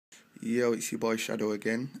Yo, it's your boy Shadow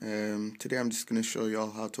again. Today I'm just going to show you all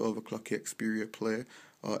how to overclock your Xperia Play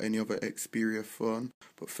or any other Xperia phone.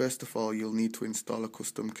 But first of all, you'll need to install a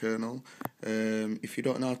custom kernel. If you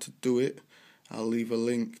don't know how to do it, I'll leave a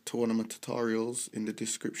link to one of my tutorials in the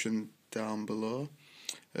description down below.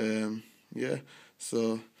 Yeah,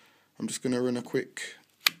 so I'm just going to run a quick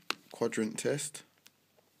quadrant test.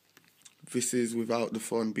 This is without the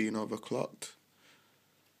phone being overclocked.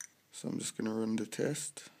 So I'm just going to run the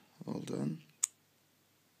test. Hold on.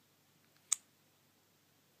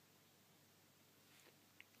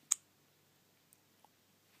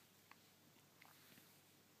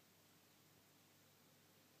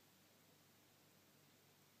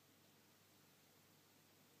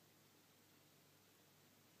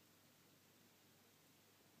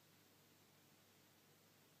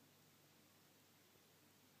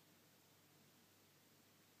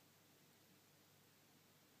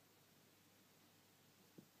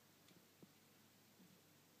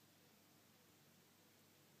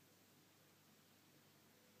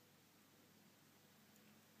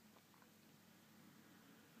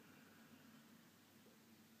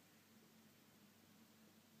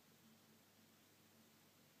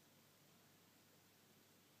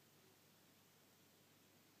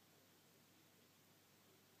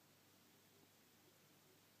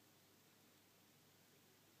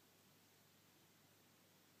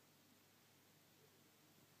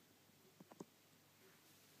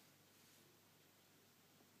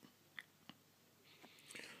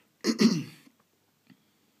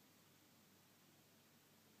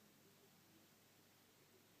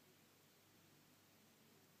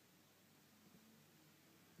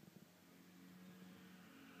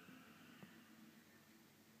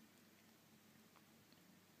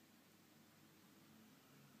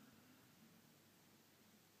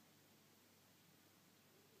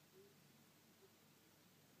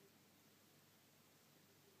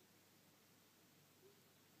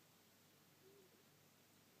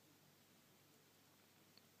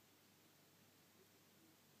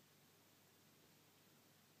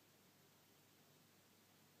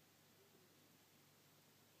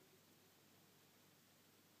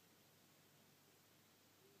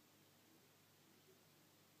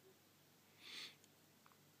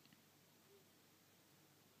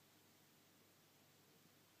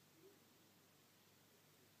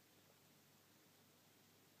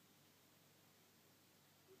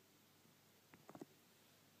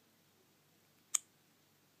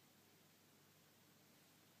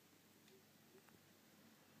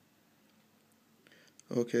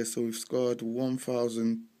 Okay, so we've scored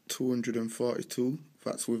 1,242.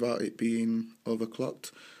 That's without it being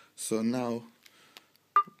overclocked. So now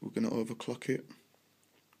we're going to overclock it.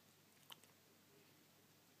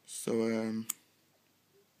 So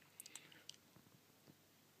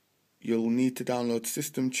you'll need to download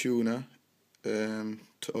System Tuner to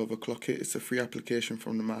overclock it. It's a free application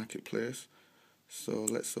from the marketplace. So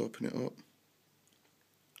let's open it up.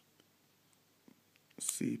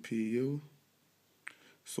 CPU.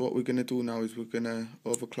 So what we're going to do now is we're going to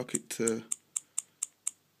overclock it to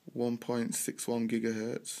 1.61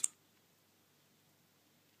 gigahertz.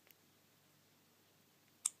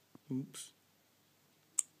 Oops.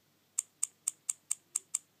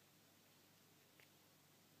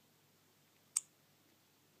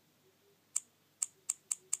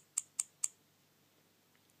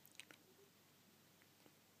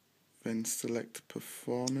 Then select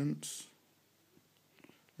performance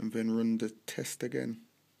and then run the test again.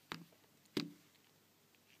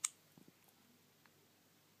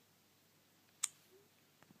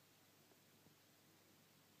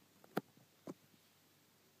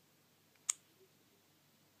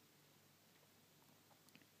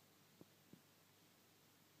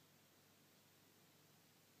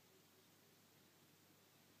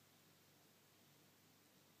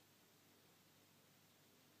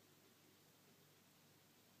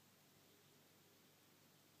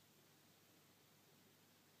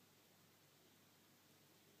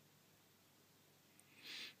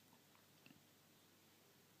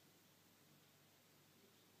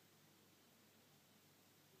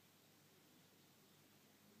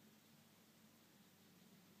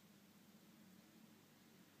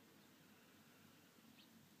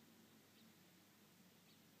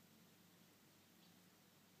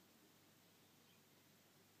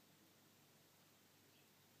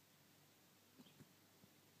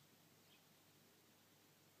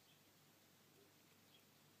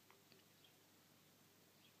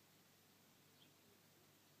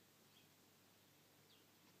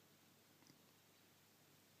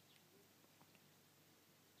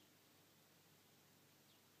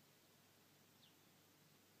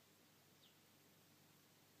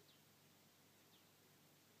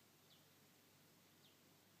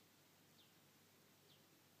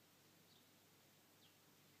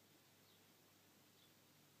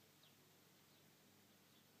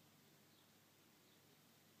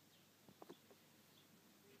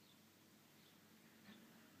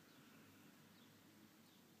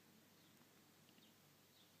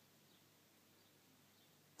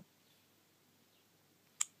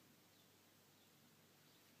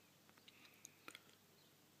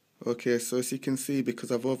 Okay, so as you can see,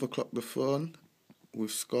 because I've overclocked the phone,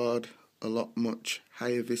 we've scored a lot much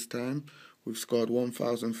higher this time. We've scored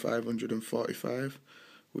 1545,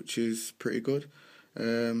 which is pretty good.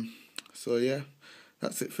 So yeah,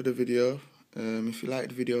 that's it for the video. If you liked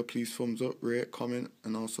the video, please thumbs up, rate, comment,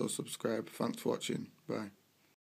 and also subscribe. Thanks for watching. Bye.